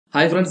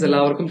Hi friends,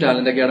 എല്ലാവർക്കും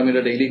talent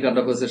അക്കാഡമിയുടെ daily current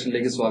affairs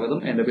സെഷനിലേക്ക് സ്വാഗതം.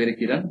 എന്റെ പേര്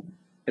കിരൺ.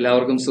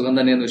 എല്ലാവർക്കും സുഖം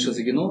തന്നെയെന്ന്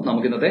വിശ്വസിക്കുന്നു.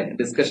 നമുക്ക് ഇന്നത്തെ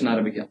ഡിസ്കഷൻ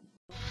ആരംഭിക്കാം.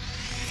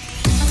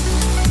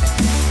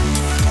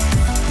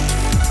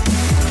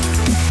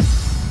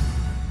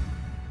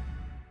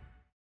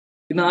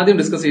 ഇന്ന് ആദ്യം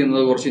ഡിസ്കസ്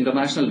ചെയ്യുന്നത് കുറച്ച്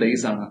ഇന്റർനാഷണൽ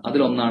ഡേയ്സ് ആണ്.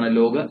 അതിലൊന്നാണ്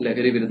ലോക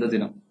ലഹരി വിരുദ്ധ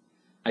ദിനം.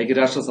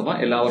 ഐക്യരാഷ്ട്രസഭ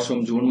എല്ലാ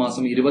വർഷവും ജൂൺ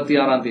മാസം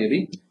 26-ാം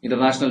തീയതി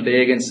international day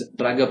against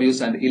drug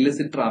abuse and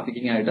illicit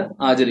trafficking ആയിട്ട്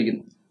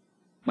ആചരിക്കുന്നു.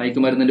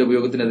 മയക്കുമരുന്നിന്റെ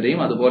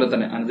ഉപയോഗത്തിനെതിരെയും അതുപോലെ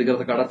തന്നെ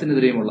അനധികൃത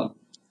കടത്തിനെതിരെയുമുള്ള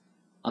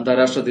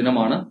അന്താരാഷ്ട്ര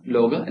ദിനമാണ്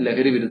ലോക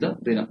ലഹരി വിരുദ്ധ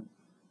ദിനം.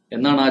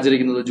 എന്നാണ്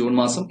ആചരിക്കുന്നത്? ജൂൺ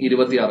മാസം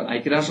 26.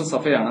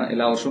 ഐക്യരാഷ്ട്രസഭയാണ്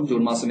എല്ലാ വർഷവും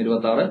ജൂൺ മാസം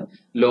 26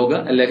 ലോക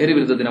ലഹരി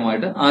വിരുദ്ധ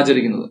ദിനമായിട്ട്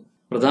ആചരിക്കുന്നത്.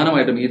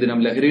 പ്രധാനമായിട്ടും ഈ ദിനം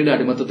ലഹരിയുടെ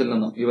അടിമത്തത്തിൽ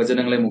നിന്നും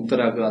യുവജനങ്ങളെ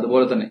മുക്തരാക്കുക,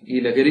 അതുപോലെ തന്നെ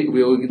ഈ ലഹരി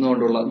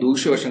ഉപയോഗിക്കുന്നതുകൊണ്ടുള്ള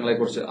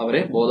ദൂഷ്യവശങ്ങളെക്കുറിച്ച്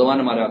അവരെ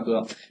ബോധവാന്മാരാക്കുക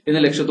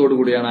എന്ന ലക്ഷ്യത്തോടു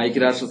കൂടിയാണ്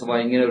ഐക്യരാഷ്ട്രസഭ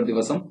ഇങ്ങനെ ഒരു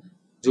ദിവസം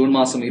ജൂൺ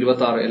മാസം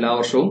 26 എല്ലാ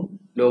വർഷവും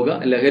ലോക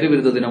ലഹരി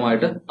വിരുദ്ധ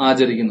ദിനമായിട്ട്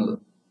ആചരിക്കുന്നത്.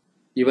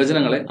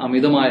 യുവജനങ്ങളെ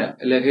അമിതമായ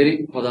ലഹരി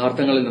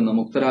പദാർത്ഥങ്ങളിൽ നിന്ന്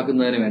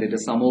മുക്തരാക്കുന്നതിന് വേണ്ടിയിട്ട്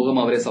സമൂഹം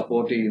അവരെ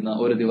സപ്പോർട്ട് ചെയ്യുന്ന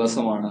ഒരു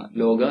ദിവസമാണ്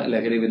ലോക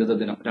ലഹരി വിരുദ്ധ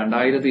ദിനം.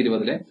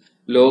 2020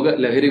 ലോക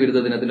ലഹരി വിരുദ്ധ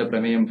ദിനത്തിന്റെ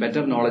പ്രമേയം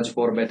better knowledge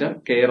four better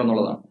care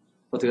എന്നുള്ളതാണ്.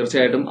 അപ്പൊ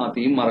തീർച്ചയായിട്ടും ആ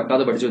തീം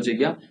മറക്കാതെ പഠിച്ചു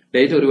വെച്ചേക്കുക.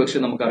 ഡേറ്റ്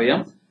ഒരുപക്ഷെ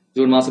നമുക്കറിയാം,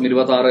 ജൂൺ മാസം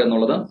 26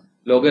 എന്നുള്ളത്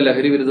ലോക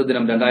ലഹരി വിരുദ്ധ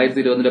ദിനം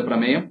 2020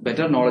 പ്രമേയം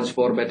better knowledge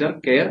four better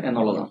care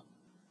എന്നുള്ളതാണ്.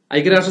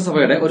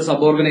 ഐക്യരാഷ്ട്രസഭയുടെ ഒരു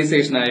sub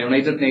ഓർഗനൈസേഷനായ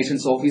United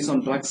Nations office on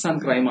drugs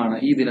and crime ആണ്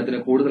ഈ ദിനത്തിന്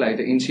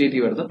കൂടുതലായിട്ട്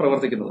ഇനിഷ്യേറ്റീവ് എടുത്ത്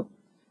പ്രവർത്തിക്കുന്നത്.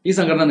 ഈ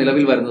സംഘടന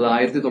നിലവിൽ വരുന്നത്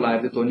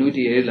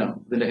 1997-ലാണ്.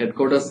 ഇതിന്റെ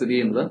ഹെഡ്ക്വാർട്ടേഴ്സ് സ്ഥിതി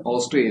ചെയ്യുന്നത്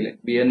ഓസ്ട്രിയയിലെ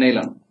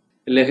വിയന്നയിലാണ്.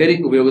 ലഹരി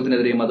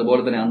ഉപയോഗത്തിനെതിരെയും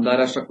അതുപോലെ തന്നെ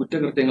അന്താരാഷ്ട്ര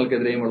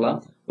കുറ്റകൃത്യങ്ങൾക്കെതിരെയുമുള്ള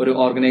ഒരു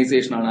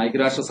ഓർഗനൈസേഷനാണ്,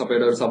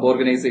 ഐക്യരാഷ്ട്രസഭയുടെ ഒരു sub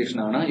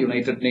ഓർഗനൈസേഷനാണ്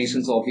United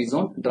Nations office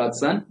on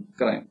drugs and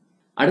crime.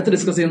 അടുത്ത്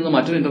ഡിസ്കസ് ചെയ്യുന്നത്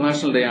മറ്റൊരു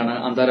ഇന്റർനാഷണൽ ഡേ ആണ്,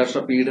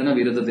 അന്താരാഷ്ട്ര പീഡന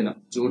വിരുദ്ധ ദിനം.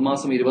 ജൂൺ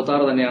മാസം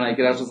 26 തന്നെയാണ്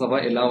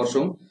ഐക്യരാഷ്ട്രസഭ എല്ലാ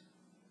വർഷവും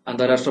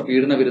അന്താരാഷ്ട്ര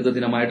പീഡന വിരുദ്ധ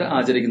ദിനമായിട്ട്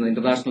ആചരിക്കുന്നത്.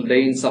 International day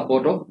in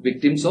support of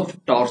victims of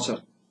torture.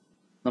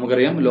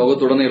 നമുക്കറിയാം,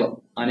 ലോകത്തുടനീളം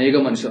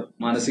അനേകം മനുഷ്യർ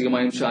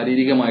മാനസികമായും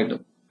ശാരീരികമായിട്ടും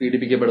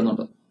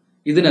പീഡിപ്പിക്കപ്പെടുന്നുണ്ട്.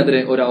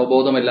 ഇതിനെതിരെ ഒരു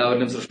അവബോധം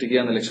എല്ലാവരിലും സൃഷ്ടിക്കുക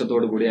എന്ന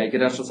ലക്ഷ്യത്തോടു കൂടി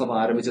ഐക്യരാഷ്ട്രസഭ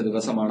ആരംഭിച്ച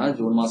ദിവസമാണ്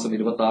ജൂൺ മാസം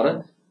 26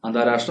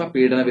 അന്താരാഷ്ട്ര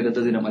പീഡന വിരുദ്ധ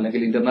ദിനം,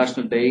 അല്ലെങ്കിൽ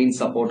international day in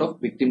support of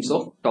victims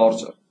of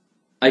torture.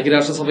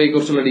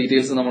 ഐക്യരാഷ്ട്രസഭയെക്കുറിച്ചുള്ള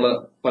details നമ്മൾ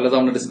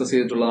പലതവണ ഡിസ്കസ്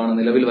ചെയ്തിട്ടുള്ളതാണ്.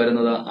 നിലവിൽ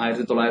വരുന്നത്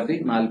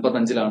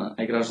 1945-ലാണ്.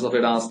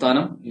 ഐക്യരാഷ്ട്രസഭയുടെ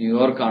ആസ്ഥാനം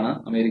ന്യൂയോർക്കാണ്,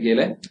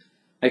 അമേരിക്കയിലെ.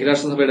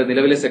 ഐക്യരാഷ്ട്രസഭയുടെ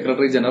നിലവിലെ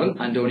സെക്രട്ടറി ജനറൽ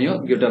അന്റോണിയോ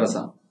ഗ്യൂട്ടറസ്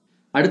ആണ്.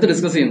 അടുത്ത്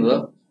ഡിസ്കസ് ചെയ്യുന്നത്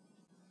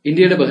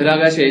ഇന്ത്യയുടെ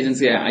ബഹിരാകാശ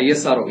ഏജൻസിയായ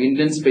ISRO,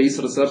 Indian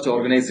space research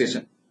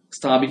organisation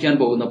സ്ഥാപിക്കാൻ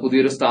പോകുന്ന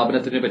പുതിയൊരു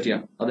സ്ഥാപനത്തിനെ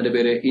പറ്റിയാണ്. അതിന്റെ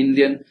പേര്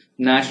Indian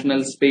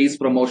national space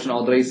promotion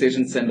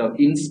authorisation centre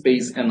in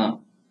space എന്നാണ്.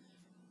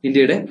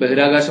 ഇന്ത്യയുടെ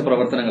ബഹിരാകാശ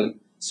പ്രവർത്തനങ്ങളിൽ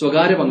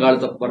സ്വകാര്യ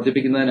പങ്കാളിത്തം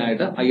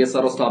വർദ്ധിപ്പിക്കുന്നതിനായിട്ട്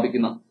ISRO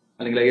സ്ഥാപിക്കുന്ന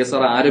അല്ലെങ്കിൽ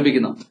ISRO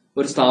ആരംഭിക്കുന്ന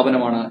ഒരു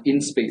സ്ഥാപനമാണ് in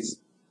space,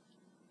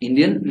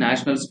 Indian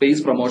national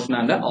space promotion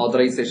and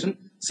authorisation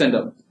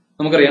centre.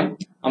 നമുക്കറിയാം,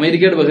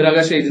 അമേരിക്കയുടെ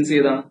ബഹിരാകാശ ഏജൻസി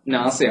ഏതാണ്?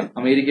 നാസയാണ്.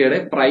 അമേരിക്കയുടെ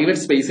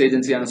പ്രൈവറ്റ് സ്പേസ്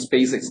ഏജൻസിയാണ്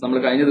സ്പേസ് എക്സ്. നമ്മൾ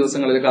കഴിഞ്ഞ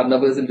ദിവസങ്ങളിൽ കറന്റ്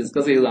അഫയേഴ്സിൽ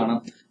ഡിസ്കസ് ചെയ്തതാണ്.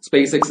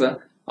 സ്പേസ് എക്സ്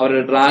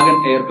അവരുടെ ഡ്രാഗൺ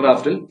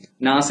എയർക്രാഫ്റ്റിൽ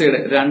നാസയുടെ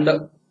 2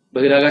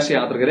 ബഹിരാകാശ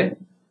യാത്രികരെ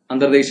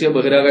അന്തർദേശീയ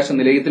ബഹിരാകാശ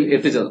നിലയത്തിൽ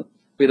എത്തിച്ചത്.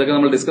 അപ്പൊ ഇതൊക്കെ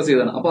നമ്മൾ ഡിസ്കസ്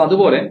ചെയ്തതാണ്. അപ്പൊ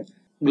അതുപോലെ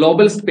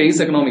ഗ്ലോബൽ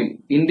സ്പേസ് എക്കണോമിയിൽ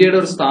ഇന്ത്യയുടെ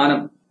ഒരു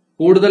സ്ഥാനം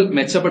കൂടുതൽ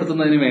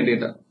മെച്ചപ്പെടുത്തുന്നതിന്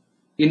വേണ്ടിയിട്ട്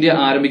ഇന്ത്യ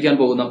ആരംഭിക്കാൻ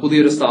പോകുന്ന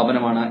പുതിയൊരു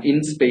സ്ഥാപനമാണ് ഇൻ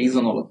സ്പേസ്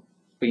എന്നുള്ളത്.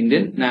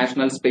 Indian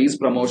national space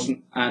promotion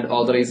and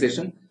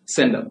authorisation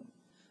centre.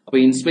 അപ്പൊ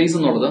ഇൻ സ്പേസ്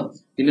എന്നുള്ളത്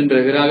ഇന്ത്യൻ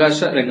ബഹിരാകാശ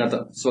രംഗത്ത്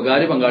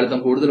സ്വകാര്യ പങ്കാളിത്തം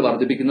കൂടുതൽ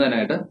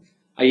വർദ്ധിപ്പിക്കുന്നതിനായിട്ട്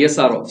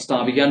ISRO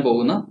സ്ഥാപിക്കാൻ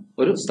പോകുന്ന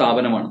ഒരു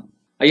സ്ഥാപനമാണ്.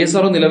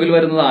 ISRO നിലവിൽ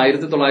വരുന്നത്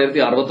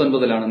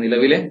 1969-ലാണ്.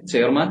 നിലവിലെ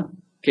ചെയർമാൻ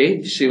K.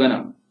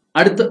 ശിവനാണ്.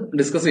 അടുത്ത്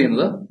ഡിസ്കസ്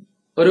ചെയ്യുന്നത്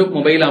ഒരു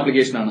മൊബൈൽ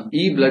ആപ്ലിക്കേഷനാണ്,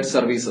 ഇ ബ്ലഡ്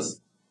സർവീസസ്.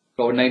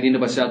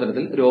 COVID-19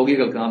 പശ്ചാത്തലത്തിൽ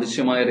രോഗികൾക്ക്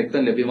ആവശ്യമായ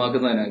രക്തം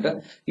ലഭ്യമാക്കുന്നതിനായിട്ട്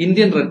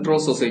ഇന്ത്യൻ റെഡ്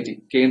ക്രോസ് സൊസൈറ്റി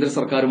കേന്ദ്ര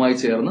സർക്കാരുമായി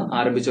ചേർന്ന്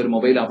ആരംഭിച്ച ഒരു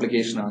മൊബൈൽ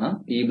ആപ്ലിക്കേഷനാണ്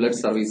ഇ ബ്ലഡ്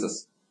സർവീസസ്.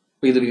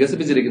 അപ്പൊ ഇത്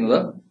വികസിപ്പിച്ചിരിക്കുന്നത്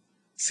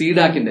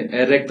സീഡാക്കിന്റെ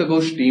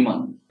രക്തകോഷ്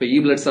ടീമാണ്. ഇപ്പൊ ഇ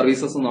ബ്ലഡ്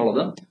സർവീസസ്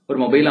എന്നുള്ളത് ഒരു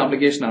മൊബൈൽ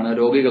ആപ്ലിക്കേഷനാണ്,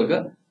 രോഗികൾക്ക്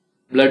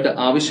ബ്ലഡ്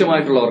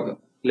ആവശ്യമായിട്ടുള്ളവർക്ക്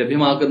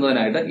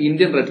ലഭ്യമാക്കുന്നതിനായിട്ട്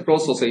ഇന്ത്യൻ റെഡ്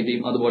ക്രോസ്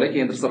സൊസൈറ്റിയും അതുപോലെ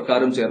കേന്ദ്ര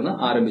സർക്കാരും ചേർന്ന്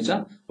ആരംഭിച്ച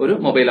ഒരു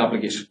mobile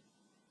application.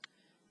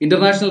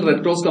 International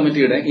red cross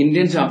കമ്മിറ്റിയുടെ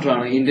ഇന്ത്യൻ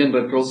ചാപ്റ്ററാണ് ഇന്ത്യൻ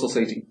റെഡ് ക്രോസ്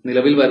സൊസൈറ്റി.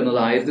 നിലവിൽ വരുന്നത്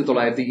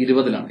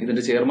 1920-ലാണ്.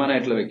 ഇതിന്റെ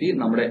ചെയർമാനായിട്ടുള്ള വ്യക്തി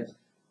നമ്മുടെ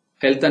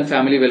health and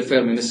family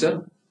welfare minister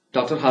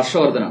doctor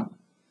ഹർഷവർദ്ധനാണ്.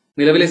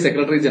 നിലവിലെ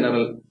secretary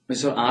general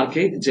mister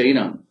R.K.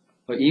 ജെയിനാണ്.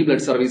 E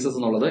blood services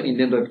എന്നുള്ളത്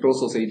ഇന്ത്യൻ റെഡ്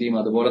ക്രോസ് സൊസൈറ്റിയും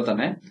അതുപോലെ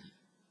തന്നെ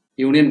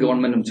യൂണിയൻ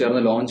ഗവൺമെന്റും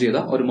ചേർന്ന് ലോഞ്ച് ചെയ്ത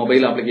ഒരു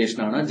മൊബൈൽ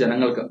ആപ്ലിക്കേഷനാണ്.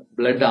 ജനങ്ങൾക്ക്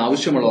ബ്ലഡ്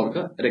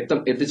ആവശ്യമുള്ളവർക്ക് രക്തം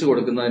എത്തിച്ചു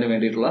കൊടുക്കുന്നതിന്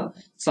വേണ്ടിയിട്ടുള്ള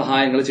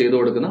സഹായങ്ങൾ ചെയ്തു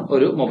കൊടുക്കുന്ന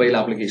ഒരു mobile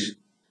application.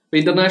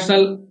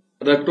 International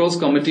red cross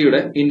കമ്മിറ്റിയുടെ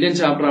ഇന്ത്യൻ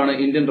ചാപ്റ്ററാണ്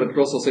ഇന്ത്യൻ റെഡ്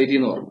ക്രോസ് സൊസൈറ്റി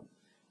എന്ന് പറഞ്ഞു.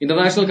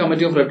 International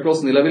committee of red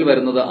cross നിലവിൽ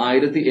വരുന്നത്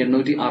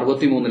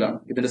 1863-ലാണ്.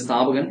 ഇതിന്റെ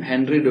സ്ഥാപകൻ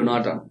ഹെൻറി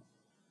ഡുനാട്ടാണ്.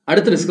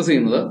 അടുത്ത് ഡിസ്കസ്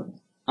ചെയ്യുന്നത്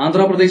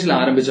ആന്ധ്രാപ്രദേശിൽ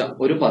ആരംഭിച്ച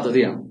ഒരു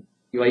പദ്ധതിയാണ്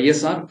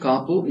ISR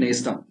കാപ്പു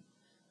നേസ്റ്റം.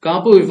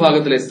 കാപ്പു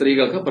വിഭാഗത്തിലെ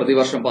സ്ത്രീകൾക്ക്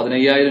പ്രതിവർഷം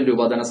 15,000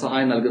 രൂപ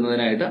ധനസഹായം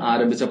നൽകുന്നതിനായിട്ട്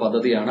ആരംഭിച്ച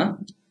പദ്ധതിയാണ്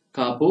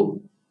കാപ്പു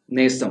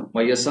നേസ്റ്റം,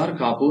 YSR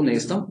കാപ്പു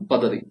നേസ്റ്റം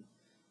പദ്ധതി.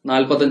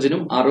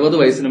 45നും 60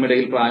 വയസ്സിനും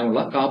ഇടയിൽ പ്രായമുള്ള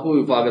കാപ്പു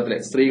വിഭാഗത്തിലെ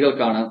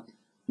സ്ത്രീകൾക്കാണ്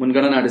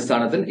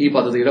മുൻഗണനാടിസ്ഥാനത്തിൽ ഈ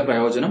പദ്ധതിയുടെ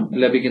പ്രയോജനം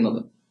ലഭിക്കുന്നത്.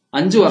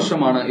 5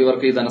 വർഷമാണ്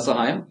ഇവർക്ക് ഈ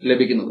ധനസഹായം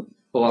ലഭിക്കുന്നത്.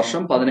 ഇപ്പോൾ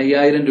വർഷം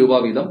 15,000 രൂപ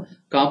വീതം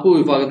കാപ്പു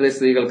വിഭാഗത്തിലെ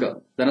സ്ത്രീകൾക്ക്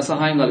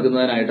ധനസഹായം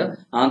നൽകുന്നതിനായിട്ട്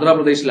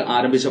ആന്ധ്രാപ്രദേശിൽ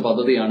ആരംഭിച്ച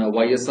പദ്ധതിയാണ്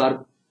YSR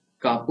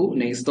കാപ്പു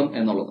നെയ്സ്തം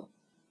എന്നുള്ളത്.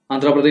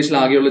 ആന്ധ്രാപ്രദേശിൽ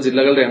ആകെയുള്ള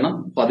ജില്ലകളുടെ എണ്ണം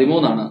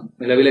 13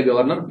 നിലവിലെ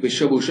governor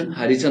Vishwabhushan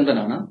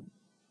ഹരിചന്ദനാണ്.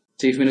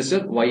 Chief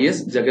minister YS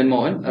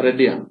Jaganmohan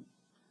റെഡ്ഡിയാണ്.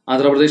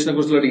 ആന്ധ്രാപ്രദേശിനെ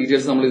കുറിച്ചുള്ള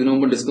ഡീറ്റെയിൽസ് നമ്മൾ ഇതിനു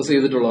മുമ്പ് ഡിസ്കസ്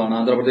ചെയ്തിട്ടുള്ളതാണ്.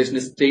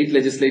 ആന്ധ്രാപ്രദേശിന്റെ സ്റ്റേറ്റ്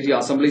ലെജിസ്ലേറ്റീവ്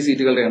അസംബ്ലി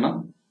സീറ്റുകളുടെ എണ്ണം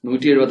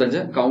 175,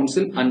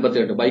 കൌൺസിൽ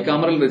 58.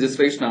 ബൈകാമറൽ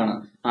രജിസ്ട്രേഷൻ ആണ്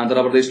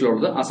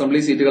ആന്ധ്രാപ്രദേശിലുള്ളത്. അസംബ്ലി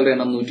സീറ്റുകളുടെ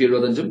എണ്ണം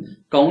 175,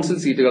 കൌൺസിൽ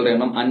സീറ്റുകളുടെ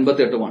എണ്ണം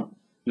 58.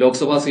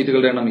 ലോക്സഭാ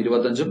സീറ്റുകളുടെ എണ്ണം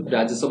 25,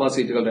 രാജ്യസഭാ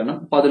സീറ്റുകളുടെ എണ്ണം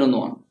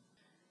 11.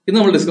 ഇന്ന്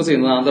നമ്മൾ ഡിസ്കസ്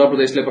ചെയ്യുന്നത്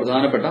ആന്ധ്രാപ്രദേശിലെ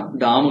പ്രധാനപ്പെട്ട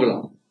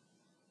ഡാമുകളാണ്.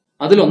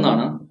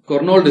 അതിലൊന്നാണ്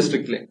കുർണൂൽ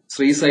ഡിസ്ട്രിക്റ്റിലെ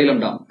ശ്രീശൈലം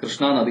ഡാം,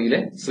 കൃഷ്ണ നദിയിലെ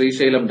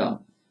ശ്രീശൈലം ഡാം.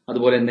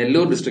 അതുപോലെ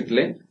നെല്ലൂർ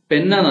ഡിസ്ട്രിക്റ്റിലെ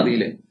പെന്ന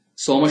നദിയിലെ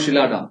സോമശില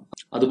ഡാം.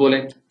 അതുപോലെ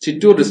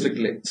ചിറ്റൂർ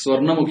ഡിസ്ട്രിക്റ്റിലെ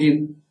സ്വർണമുഖി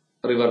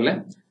റിവറിലെ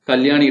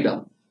കല്യാണി ഡാം.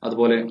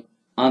 അതുപോലെ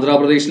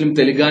ആന്ധ്രാപ്രദേശിലും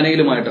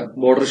തെലങ്കാനയിലുമായിട്ട്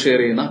ബോർഡർ ഷെയർ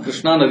ചെയ്യുന്ന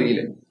കൃഷ്ണ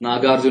നദിയിലെ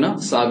നാഗാർജുന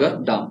സാഗർ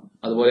ഡാം.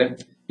 അതുപോലെ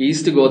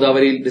ഈസ്റ്റ്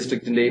ഗോദാവരി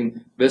ഡിസ്ട്രിക്റ്റിന്റെയും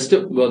വെസ്റ്റ്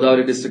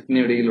ഗോദാവരി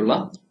ഡിസ്ട്രിക്റ്റിന്റെയും ഇടയിലുള്ള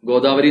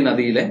ഗോദാവരി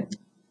നദിയിലെ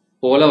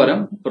പോലവരം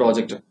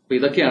പ്രോജക്ട്. അപ്പൊ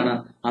ഇതൊക്കെയാണ്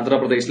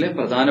ആന്ധ്രാപ്രദേശിലെ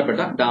പ്രധാനപ്പെട്ട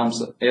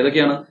ഡാംസ്.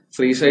 ഏതൊക്കെയാണ്?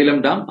 ശ്രീശൈലം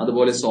ഡാം,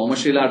 അതുപോലെ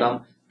സോമശില ഡാം,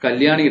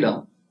 കല്യാണി ഡാം,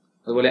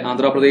 അതുപോലെ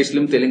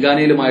ആന്ധ്രാപ്രദേശിലും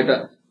തെലങ്കാനയിലുമായിട്ട്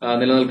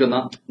നിലനിൽക്കുന്ന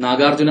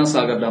നാഗാർജുന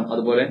സാഗർ ഡാം,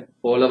 അതുപോലെ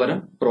പോലവരം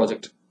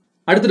പ്രോജക്ട്.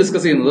 അടുത്ത്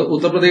ഡിസ്കസ് ചെയ്യുന്നത്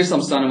ഉത്തർപ്രദേശ്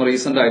സംസ്ഥാനം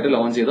റീസെന്റ് ആയിട്ട്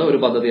ലോഞ്ച് ചെയ്ത ഒരു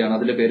പദ്ധതിയാണ്.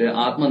 അതിന്റെ പേര്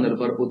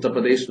ആത്മനിർഭർ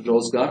ഉത്തർപ്രദേശ്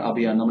റോസ്ഗാർ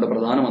അഭിയാൻ. നമ്മുടെ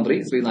പ്രധാനമന്ത്രി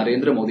ശ്രീ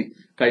നരേന്ദ്രമോദി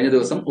കഴിഞ്ഞ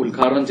ദിവസം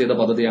ഉദ്ഘാടനം ചെയ്ത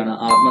പദ്ധതിയാണ്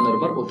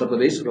ആത്മനിർഭർ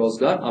ഉത്തർപ്രദേശ്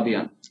റോസ്ഗാർ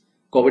അഭിയാൻ.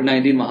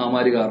 COVID-19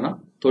 മഹാമാരി കാരണം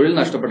തൊഴിൽ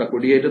നഷ്ടപ്പെട്ട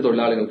കുടിയേറ്റ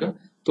തൊഴിലാളികൾക്ക്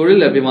തൊഴിൽ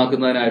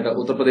ലഭ്യമാക്കുന്നതിനായിട്ട്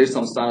ഉത്തർപ്രദേശ്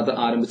സംസ്ഥാനത്ത്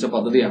ആരംഭിച്ച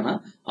പദ്ധതിയാണ്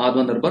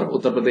ആത്മനിർഭർ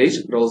ഉത്തർപ്രദേശ്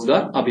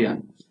റോസ്ഗാർ അഭിയാൻ.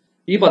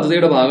 ഈ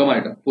പദ്ധതിയുടെ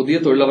ഭാഗമായിട്ട് പുതിയ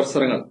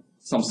തൊഴിലവസരങ്ങൾ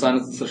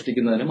സംസ്ഥാനത്ത്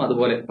സൃഷ്ടിക്കുന്നതിനും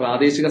അതുപോലെ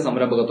പ്രാദേശിക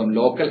സംരംഭകത്വം,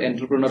 ലോക്കൽ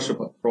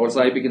എന്റർപ്രണർഷിപ്പ്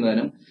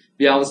പ്രോത്സാഹിപ്പിക്കുന്നതിനും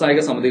വ്യാവസായിക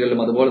സമിതികളിലും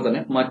അതുപോലെ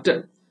തന്നെ മറ്റ്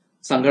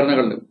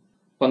സംഘടനകളിലും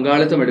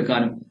പങ്കാളിത്തം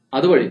എടുക്കാനും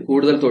അതുവഴി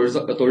കൂടുതൽ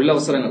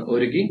തൊഴിലവസരങ്ങൾ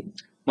ഒരുക്കി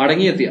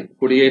മടങ്ങിയെത്തിയ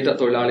കുടിയേറ്റ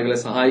തൊഴിലാളികളെ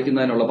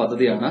സഹായിക്കുന്നതിനുള്ള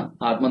പദ്ധതിയാണ്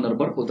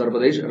ആത്മനിർഭർ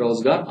ഉത്തർപ്രദേശ്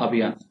റോസ്ഗാർ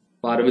അഭിയാൻ.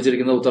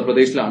 ആരംഭിച്ചിരിക്കുന്നത്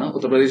ഉത്തർപ്രദേശിലാണ്.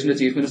 ഉത്തർപ്രദേശിന്റെ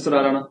ചീഫ് മിനിസ്റ്റർ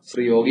ആരാണ്?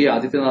 ശ്രീ യോഗി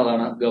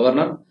ആദിത്യനാഥാണ്.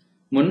 ഗവർണർ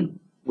മുൻ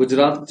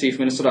ഗുജറാത്ത് ചീഫ്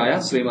മിനിസ്റ്ററായ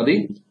ശ്രീമതി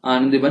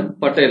ആനന്ദിബെൻ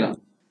പട്ടേലാണ്.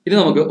 ഇനി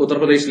നമുക്ക്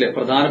ഉത്തർപ്രദേശിലെ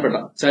പ്രധാനപ്പെട്ട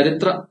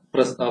ചരിത്ര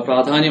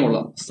പ്രാധാന്യമുള്ള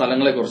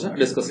സ്ഥലങ്ങളെക്കുറിച്ച്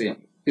ഡിസ്കസ് ചെയ്യാം.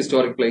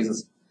 Historic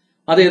places.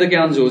 അത്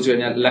ഏതൊക്കെയാണെന്ന് ചോദിച്ചു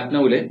കഴിഞ്ഞാൽ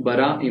ലക്നൌവിലെ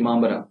ബര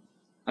ഇമാംബര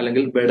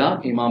അല്ലെങ്കിൽ ബെഡ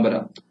ഇമാംബര,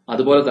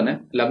 അതുപോലെ തന്നെ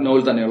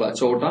ലക്നൌവിൽ തന്നെയുള്ള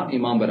ചോട്ട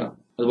ഇമാംബര,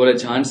 അതുപോലെ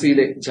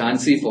ഝാൻസിയിലെ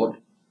ഝാൻസി ഫോർട്ട്,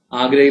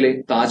 ആഗ്രയിലെ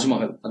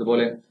താജ്മഹൽ,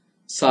 അതുപോലെ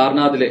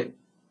സാർനാഥിലെ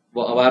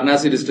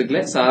വാരണാസി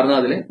ഡിസ്ട്രിക്റ്റിലെ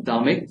സാർനാഥിലെ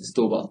ധാമേക്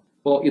സ്തൂപ.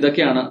 അപ്പോ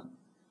ഇതൊക്കെയാണ്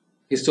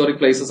ഹിസ്റ്റോറിക്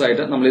പ്ലേസസ്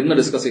ആയിട്ട് നമ്മൾ ഇന്ന്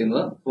ഡിസ്കസ്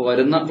ചെയ്യുന്നത്. അപ്പോൾ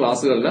വരുന്ന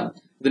ക്ലാസ്സുകളിൽ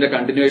ഇതിന്റെ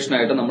കണ്ടിന്യൂവേഷൻ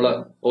ആയിട്ട് നമ്മൾ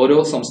ഓരോ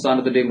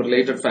സംസ്ഥാനത്തിന്റെയും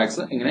റിലേറ്റഡ്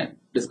ഫാക്ട്സ് ഇങ്ങനെ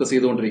ഡിസ്കസ്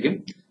ചെയ്തുകൊണ്ടിരിക്കും.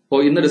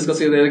 അപ്പോൾ ഇന്ന്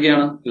ഡിസ്കസ് ചെയ്ത്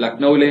ഏതൊക്കെയാണ്?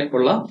 ലക്നൌവിലെ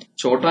ഉള്ള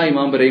ചോട്ട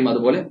ഇമാംബരയും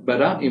അതുപോലെ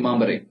ബര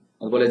ഇമാംബരയും,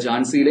 അതുപോലെ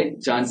ഝാൻസിയിലെ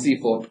ഝാൻസി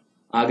ഫോർട്ട്,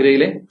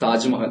 ആഗ്രയിലെ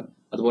താജ്മഹൽ,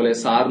 അതുപോലെ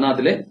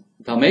സാർനാഥിലെ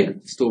ധമേക്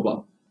സ്തൂപ.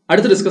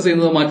 അടുത്ത് ഡിസ്കസ്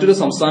ചെയ്യുന്നത് മറ്റൊരു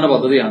സംസ്ഥാന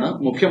പദ്ധതിയാണ്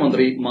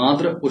മുഖ്യമന്ത്രി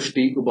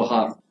മാതൃപുഷ്ടി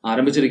ഉപഹാർ.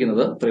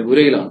 ആരംഭിച്ചിരിക്കുന്നത്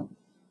ത്രിപുരയിലാണ്.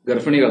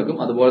 ഗർഭിണികൾക്കും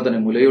അതുപോലെ തന്നെ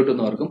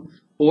മുലയൂട്ടുന്നവർക്കും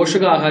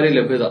പോഷകാഹാര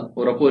ലഭ്യത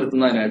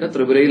ഉറപ്പുവരുത്തുന്നതിനായിട്ട്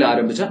ത്രിപുരയിൽ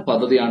ആരംഭിച്ച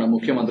പദ്ധതിയാണ്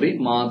മുഖ്യമന്ത്രി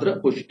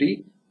മാതൃപുഷ്ടി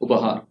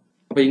ഉപഹാർ.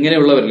 അപ്പൊ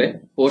ഇങ്ങനെയുള്ളവരിലെ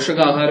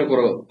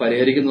പോഷകാഹാരക്കുറവ്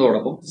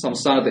പരിഹരിക്കുന്നതോടൊപ്പം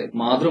സംസ്ഥാനത്തെ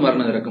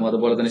മാതൃമരണ നിരക്കും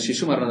അതുപോലെ തന്നെ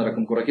ശിശുമരണ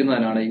നിരക്കും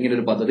കുറയ്ക്കുന്നതിനാണ്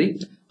ഇങ്ങനൊരു പദ്ധതി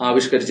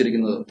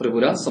ആവിഷ്കരിച്ചിരിക്കുന്നത്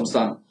ത്രിപുര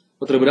സംസ്ഥാനം.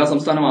 ത്രിപുര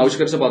സംസ്ഥാനം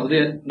ആവിഷ്കരിച്ച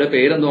പദ്ധതിയുടെ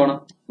പേരെന്താണ്?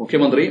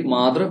 മുഖ്യമന്ത്രി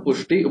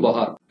മാതൃപുഷ്ടി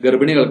ഉപഹാർ.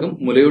 ഗർഭിണികൾക്കും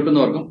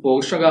മുലയൂട്ടുന്നവർക്കും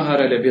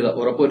പോഷകാഹാര ലഭ്യത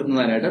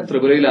ഉറപ്പുവരുത്തുന്നതിനായിട്ട്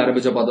ത്രിപുരയിൽ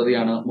ആരംഭിച്ച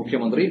പദ്ധതിയാണ്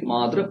മുഖ്യമന്ത്രി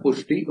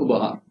മാതൃപുഷ്ടി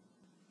ഉപഹാർ.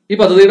 ഈ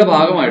പദ്ധതിയുടെ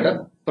ഭാഗമായിട്ട്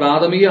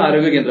പ്രാഥമിക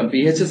ആരോഗ്യ കേന്ദ്രം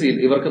PHCയിൽ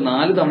ഇവർക്ക്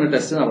 4 തവണ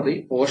ടെസ്റ്റ് നടത്തി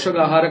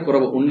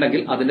പോഷകാഹാരക്കുറവ്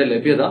ഉണ്ടെങ്കിൽ അതിന്റെ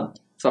ലഭ്യത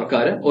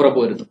സർക്കാർ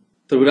ഉറപ്പുവരുത്തും.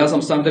 ത്രിപുര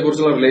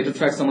സംസ്ഥാനത്തെക്കുറിച്ചുള്ള റിലേറ്റഡ്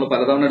ഫാക്ട്സ് നമ്മൾ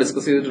പലതവണ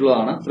ഡിസ്കസ്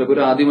ചെയ്തിട്ടുള്ളതാണ്. ത്രിപുര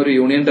ആദ്യം ഒരു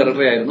യൂണിയൻ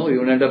ടെറിട്ടറി ആയിരുന്നു.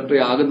 യൂണിയൻ ടെറിട്ടറി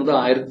ആകുന്നത്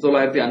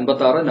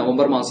 1956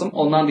 നവംബർ മാസം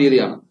 1-ാം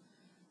തീയതിയാണ്.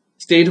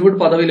 സ്റ്റേറ്റ്ഹുഡ്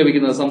പദവി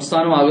ലഭിക്കുന്നത്,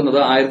 സംസ്ഥാനമാകുന്നത്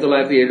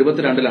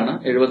 1972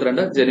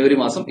 72 ജനുവരി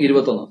മാസം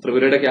 21.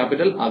 ത്രിപുരയുടെ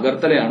capital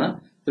അഗർത്തലയാണ്.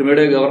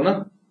 ത്രിപുരയുടെ governor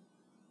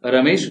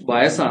Ramesh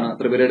ബയസാണ്.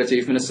 ത്രിപുരയുടെ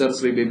chief minister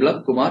Shri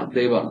Biplab Kumar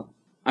ദേവാണ്.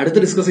 അടുത്ത്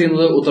ഡിസ്കസ്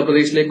ചെയ്യുന്നത്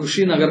ഉത്തർപ്രദേശിലെ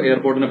കുഷിനഗർ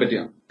എയർപോർട്ടിനെ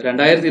പറ്റിയാണ്.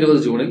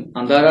 2020 ജൂണിൽ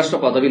അന്താരാഷ്ട്ര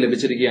പദവി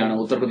ലഭിച്ചിരിക്കുകയാണ്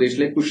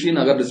ഉത്തർപ്രദേശിലെ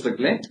കുഷിനഗർ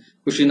ഡിസ്ട്രിക്റ്റിലെ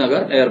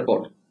കുഷിനഗർ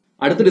എയർപോർട്ട്.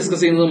 അടുത്ത്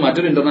ഡിസ്കസ് ചെയ്യുന്നത്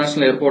മറ്റൊരു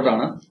ഇന്റർനാഷണൽ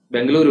എയർപോർട്ടാണ്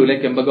ബംഗളൂരുവിലെ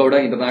കെമ്പഗൌഡ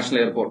ഇന്റർനാഷണൽ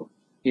എയർപോർട്ട്.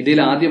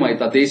 ഇന്ത്യയിൽ ആദ്യമായി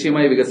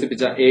തദ്ദേശീയമായി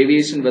വികസിപ്പിച്ച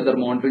ഏവിയേഷൻ വെതർ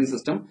മോണിറ്ററിംഗ്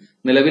സിസ്റ്റം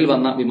നിലവിൽ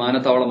വന്ന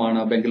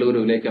വിമാനത്താവളമാണ്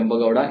ബംഗളൂരുവിലെ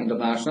കെമ്പഗൌഡ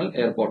ഇന്റർനാഷണൽ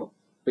എയർപോർട്ട്.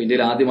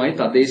 ഇന്ത്യയിൽ ആദ്യമായി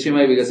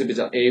തദ്ദേശീയമായി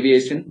വികസിപ്പിച്ച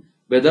ഏവിയേഷൻ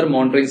വെതർ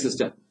മോണിറ്ററിംഗ്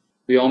സിസ്റ്റം,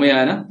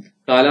 വ്യോമയാന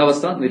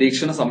കാലാവസ്ഥ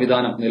നിരീക്ഷണ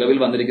സംവിധാനം നിലവിൽ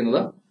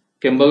വന്നിരിക്കുന്നത്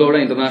കെമ്പഗൌഡ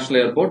ഇന്റർനാഷണൽ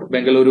എയർപോർട്ട്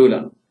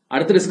ബംഗളൂരുവിലാണ്.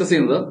 അടുത്ത് ഡിസ്കസ്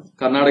ചെയ്യുന്നത്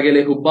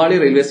കർണാടകയിലെ ഹുബ്ബാളി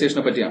റെയിൽവേ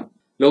സ്റ്റേഷനെ പറ്റിയാണ്.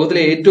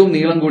 ലോകത്തിലെ ഏറ്റവും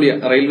നീളം കൂടിയ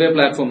റെയിൽവേ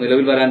പ്ലാറ്റ്ഫോം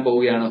നിലവിൽ വരാൻ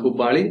പോവുകയാണ്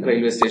ഹുബ്ബാളി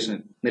റെയിൽവേ സ്റ്റേഷനിൽ.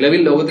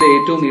 നിലവിൽ ലോകത്തിലെ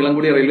ഏറ്റവും നീളം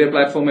കൂടിയ റെയിൽവേ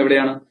പ്ലാറ്റ്ഫോം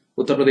എവിടെയാണ്?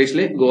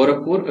 ഉത്തർപ്രദേശിലെ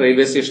ഗോരഖ്പൂർ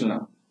റെയിൽവേ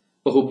സ്റ്റേഷനിലാണ്.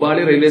 ഇപ്പൊ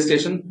ഹുബ്ബാളി റെയിൽവേ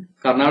സ്റ്റേഷൻ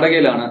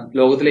കർണാടകയിലാണ്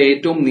ലോകത്തിലെ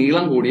ഏറ്റവും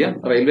നീളം കൂടിയ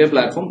റെയിൽവേ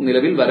പ്ലാറ്റ്ഫോം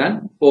നിലവിൽ വരാൻ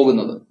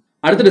പോകുന്നത്.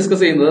 അടുത്ത്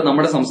ഡിസ്കസ് ചെയ്യുന്നത്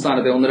നമ്മുടെ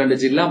സംസ്ഥാനത്തെ 1-2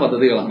 ജില്ലാ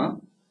പദ്ധതികളാണ്.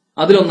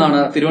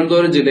 അതിലൊന്നാണ്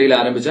തിരുവനന്തപുരം ജില്ലയിൽ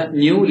ആരംഭിച്ച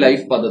ന്യൂ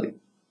ലൈഫ് പദ്ധതി.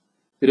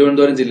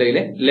 തിരുവനന്തപുരം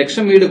ജില്ലയിലെ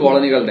ലക്ഷം വീട്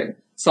കോളനികളുടെ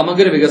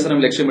സമഗ്ര വികസനം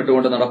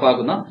ലക്ഷ്യമിട്ടുകൊണ്ട്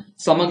നടപ്പാക്കുന്ന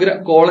സമഗ്ര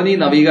കോളനി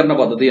നവീകരണ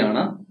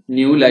പദ്ധതിയാണ്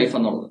ന്യൂ ലൈഫ്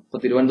എന്നുള്ളത്. ഇപ്പൊ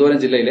തിരുവനന്തപുരം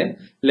ജില്ലയിലെ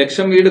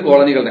ലക്ഷം വീട്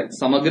കോളനികളുടെ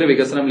സമഗ്ര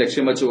വികസനം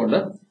ലക്ഷ്യം വെച്ചുകൊണ്ട്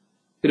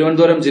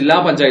തിരുവനന്തപുരം ജില്ലാ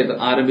പഞ്ചായത്ത്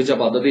ആരംഭിച്ച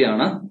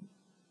പദ്ധതിയാണ്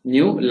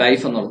ന്യൂ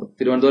ലൈഫ് എന്നുള്ളത്.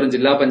 തിരുവനന്തപുരം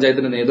ജില്ലാ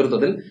പഞ്ചായത്തിന്റെ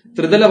നേതൃത്വത്തിൽ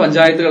ത്രിതല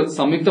പഞ്ചായത്തുകൾ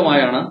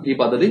സംയുക്തമായാണ് ഈ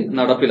പദ്ധതി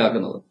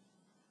നടപ്പിലാക്കുന്നത്.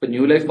 ഇപ്പൊ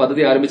ന്യൂ ലൈഫ്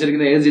പദ്ധതി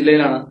ആരംഭിച്ചിരിക്കുന്ന ഏത്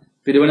ജില്ലയിലാണ്?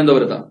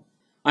 തിരുവനന്തപുരത്താണ്.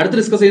 അടുത്ത്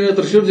ഡിസ്കസ് ചെയ്യുന്നത്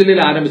തൃശൂർ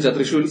ജില്ലയിൽ ആരംഭിച്ച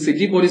തൃശൂർ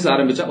സിറ്റി പോലീസ്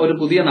ആരംഭിച്ച ഒരു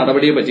പുതിയ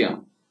നടപടിയെ പറ്റിയാണ്.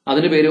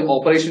 അതിന്റെ പേര്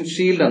ഓപ്പറേഷൻ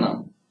ഷീൽഡ് എന്നാണ്.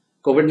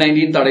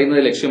 COVID-19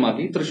 തടയുന്നത്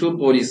ലക്ഷ്യമാക്കി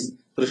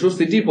തൃശൂർ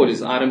സിറ്റി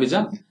പോലീസ് ആരംഭിച്ച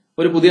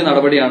ഒരു പുതിയ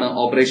നടപടിയാണ്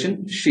ഓപ്പറേഷൻ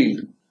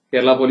ഷീൽഡ്.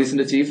 കേരള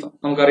പോലീസിന്റെ ചീഫ്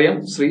നമുക്കറിയാം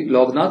ശ്രീ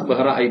ലോക്നാഥ്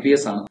ബെഹ്റ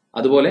IPS ആണ്.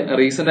 അതുപോലെ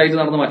റീസെന്റ് ആയിട്ട്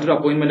നടന്ന മറ്റൊരു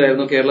അപ്പോയിന്റ്മെന്റ്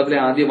ആയിരുന്നു കേരളത്തിലെ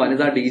ആദ്യ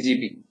വനിതാ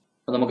DGP.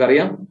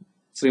 നമുക്കറിയാം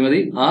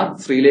ശ്രീമതി R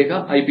ശ്രീലേഖ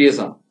IPS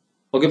ആണ്.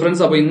 ഓക്കെ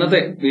ഫ്രണ്ട്സ്, അപ്പൊ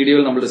ഇന്നത്തെ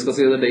വീഡിയോയിൽ നമ്മൾ ഡിസ്കസ്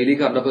ചെയ്ത ഡെയിലി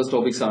കറണ്ട് അഫയേഴ്സ്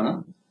ടോപ്പിക്സ് ആണ്.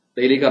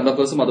 ഡെയിലി കറണ്ട്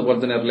അഫയേഴ്സും അതുപോലെ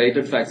തന്നെ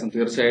റിലേറ്റഡ് ഫാക്ട്സും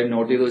തീർച്ചയായും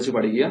നോട്ട് ചെയ്ത് വെച്ച്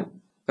പഠിക്കുക.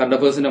 കറണ്ട്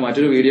അഫയേഴ്സിന്റെ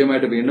മറ്റൊരു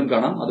വീഡിയോയുമായിട്ട് വീണ്ടും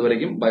കാണാം.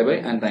 അതുവരെയും bye bye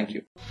and thank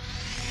you.